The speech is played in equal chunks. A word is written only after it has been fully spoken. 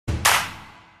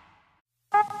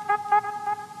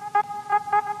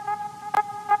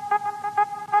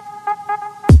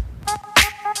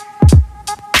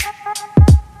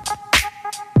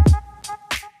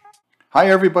Hi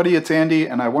everybody, it's Andy,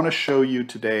 and I want to show you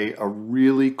today a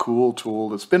really cool tool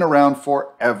that's been around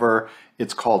forever.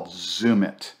 It's called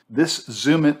ZoomIt. This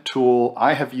ZoomIt tool,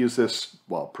 I have used this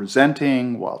while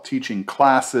presenting, while teaching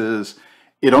classes.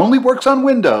 It only works on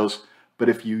Windows, but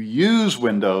if you use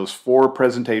Windows for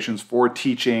presentations, for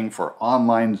teaching, for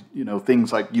online,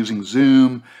 things like using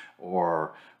Zoom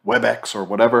or WebEx or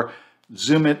whatever,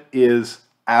 ZoomIt is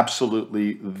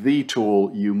absolutely the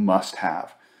tool you must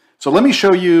have. So let me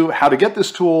show you how to get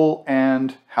this tool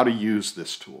and how to use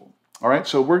this tool. All right,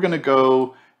 so we're going to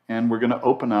go and we're going to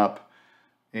open up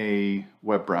a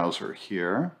web browser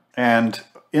here. And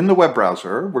in the web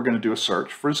browser, we're going to do a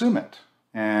search for ZoomIt.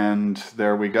 And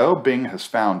there we go. Bing has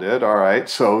found it. All right,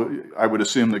 so I would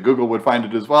assume that Google would find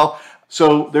it as well.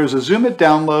 So there's a ZoomIt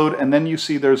download, and then you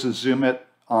see there's a ZoomIt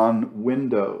on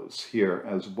Windows here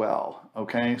as well.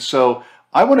 Okay, so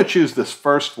I want to choose this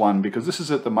first one because this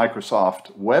is at the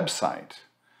Microsoft website.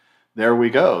 There we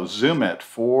go, ZoomIt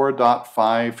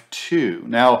 4.52.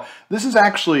 Now, this has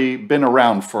actually been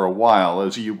around for a while,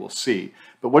 as you will see.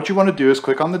 But what you want to do is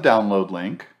click on the download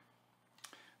link.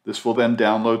 This will then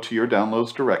download to your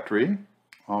downloads directory.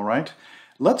 All right,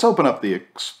 let's open up the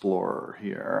Explorer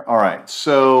here. All right,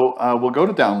 so we'll go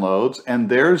to downloads, and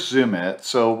there's ZoomIt.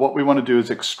 So what we want to do is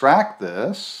extract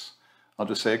this. I'll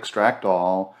just say extract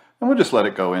all. And we'll just let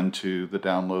it go into the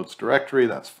downloads directory.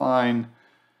 That's fine.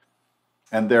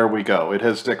 And there we go. It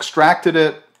has extracted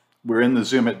it. We're in the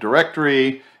ZoomIt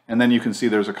directory. And then you can see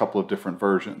there's a couple of different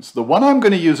versions. The one I'm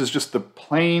going to use is just the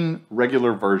plain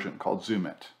regular version called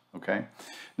ZoomIt. Okay.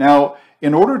 Now,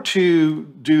 in order to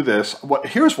do this,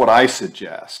 here's what I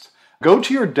suggest. Go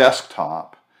to your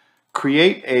desktop,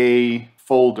 create a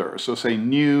folder. So say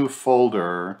new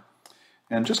folder,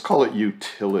 and just call it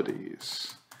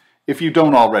utilities. If you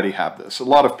don't already have this. A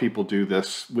lot of people do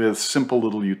this with simple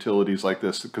little utilities like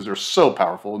this because they're so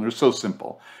powerful and they're so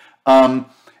simple. And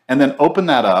then open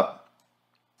that up.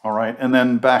 All right, and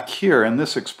then back here in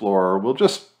this Explorer, we'll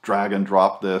just drag and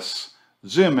drop this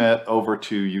ZoomIt over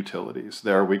to utilities.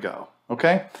 There we go.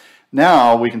 Okay,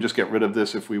 now we can just get rid of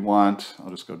this if we want. I'll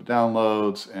just go to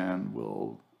downloads and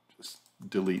we'll just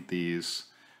delete these.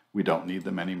 We don't need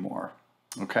them anymore.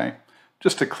 Okay,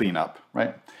 just to clean up,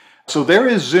 right? So there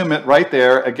is ZoomIt right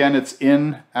there. Again, it's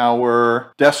in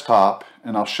our desktop,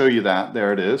 and I'll show you that.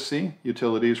 There it is. See,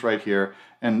 utilities right here,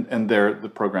 and there the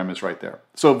program is right there.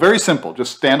 So very simple,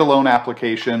 just standalone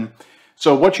application.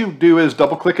 So what you do is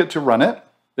double-click it to run it.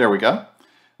 There we go.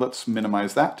 Let's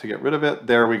minimize that to get rid of it.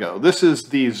 There we go. This is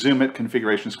the ZoomIt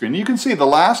configuration screen. You can see the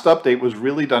last update was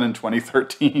really done in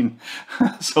 2013,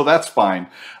 so that's fine.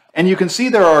 And you can see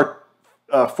there are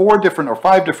 5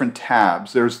 different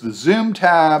tabs. There's the Zoom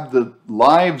tab, the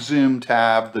Live Zoom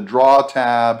tab, the Draw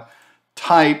tab,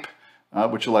 Type,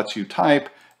 which lets you type,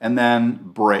 and then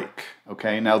Break.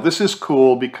 Okay, now this is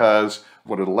cool because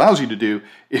what it allows you to do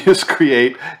is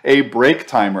create a break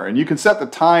timer, and you can set the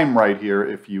time right here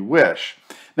if you wish.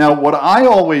 Now, what I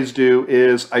always do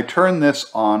is I turn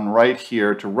this on right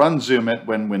here to run ZoomIt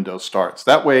when Windows starts.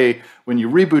 That way, when you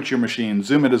reboot your machine,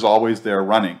 ZoomIt is always there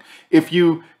running. If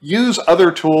you use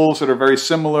other tools that are very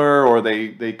similar or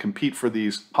they compete for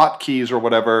these hotkeys or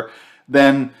whatever,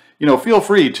 then feel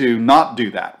free to not do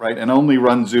that, right? And only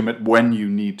run ZoomIt when you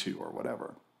need to or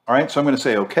whatever. All right, so I'm going to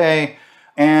say OK.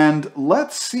 And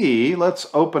let's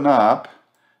open up.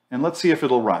 And let's see if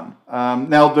it'll run.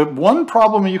 Now, the one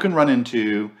problem you can run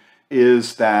into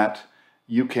is that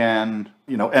you can,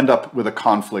 end up with a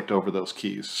conflict over those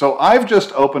keys. So I've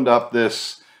just opened up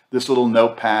this little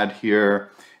notepad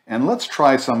here, and let's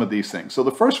try some of these things. So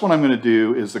the first one I'm going to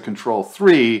do is the Control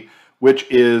 3, which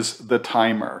is the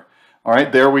timer. All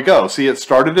right, there we go. See, it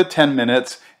started at 10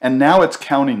 minutes, and now it's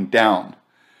counting down.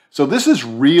 So this is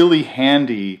really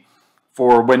handy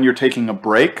for when you're taking a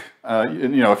break.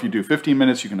 If you do 15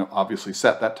 minutes, you can obviously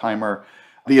set that timer.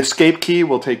 The escape key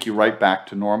will take you right back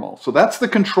to normal. So that's the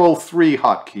Control 3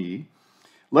 hotkey.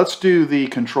 Let's do the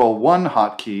Control 1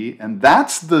 hotkey, and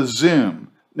that's the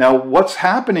zoom. Now, what's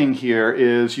happening here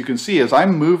is you can see as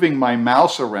I'm moving my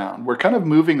mouse around, we're kind of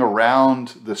moving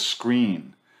around the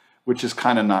screen, which is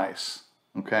kind of nice,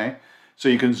 okay? So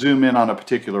you can zoom in on a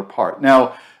particular part.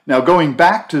 Now going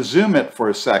back to ZoomIt for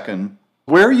a second,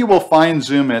 where you will find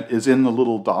ZoomIt is in the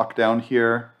little dock down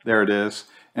here. There it is.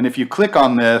 And if you click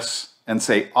on this and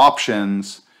say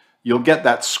Options, you'll get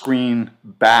that screen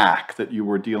back that you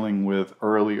were dealing with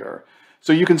earlier.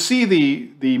 So you can see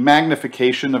the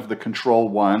magnification of the Control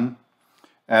 1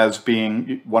 as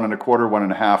being 1 1/4, 1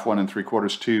 1/2, 1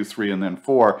 3/4, 2, 3, and then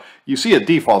 4. You see it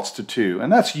defaults to 2,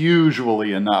 and that's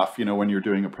usually enough, when you're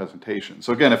doing a presentation.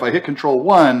 So again, if I hit Control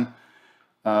 1,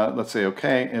 let's say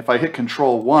OK. If I hit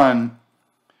Control 1,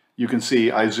 you can see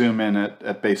I zoom in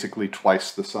at basically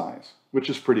twice the size,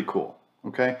 which is pretty cool.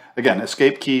 Okay, again,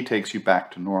 escape key takes you back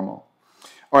to normal.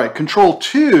 All right, Control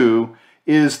 2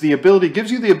 is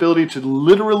gives you the ability to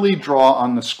literally draw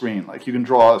on the screen. Like you can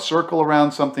draw a circle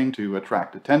around something to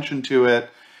attract attention to it.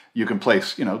 You can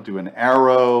place, do an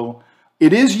arrow.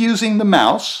 It is using the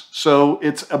mouse, so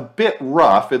it's a bit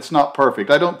rough. It's not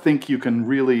perfect. I don't think you can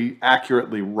really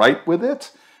accurately write with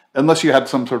it unless you had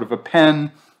some sort of a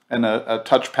pen and a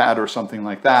touchpad or something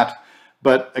like that.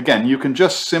 But again, you can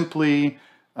just simply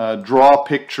draw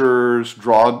pictures,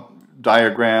 draw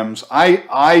diagrams.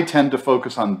 I tend to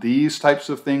focus on these types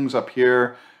of things up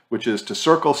here, which is to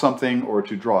circle something or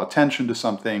to draw attention to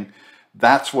something.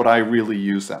 That's what I really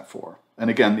use that for. And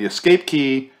again, the escape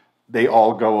key, they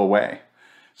all go away.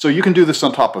 So you can do this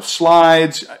on top of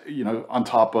slides, on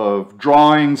top of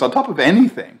drawings, on top of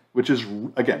anything, which is,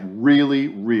 again, really,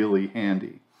 really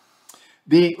handy.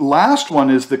 The last one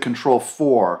is the Control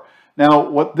 4. Now,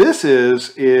 what this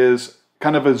is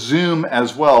kind of a zoom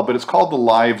as well, but it's called the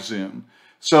live zoom.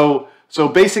 So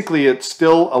basically it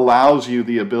still allows you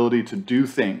the ability to do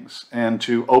things and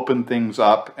to open things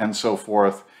up and so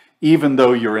forth, even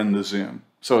though you're in the zoom.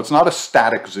 So it's not a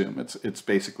static zoom, it's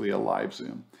basically a live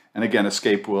zoom. And again,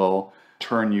 escape will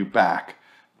turn you back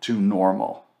to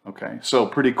normal. Okay, so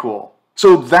pretty cool.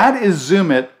 So that is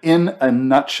ZoomIt in a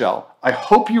nutshell. I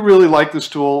hope you really like this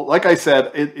tool. Like I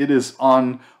said, it is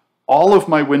on all of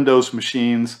my Windows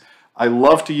machines. I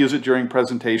love to use it during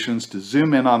presentations to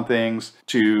zoom in on things,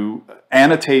 to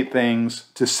annotate things,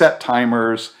 to set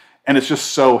timers, and it's just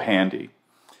so handy.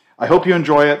 I hope you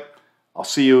enjoy it. I'll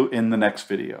see you in the next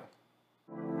video.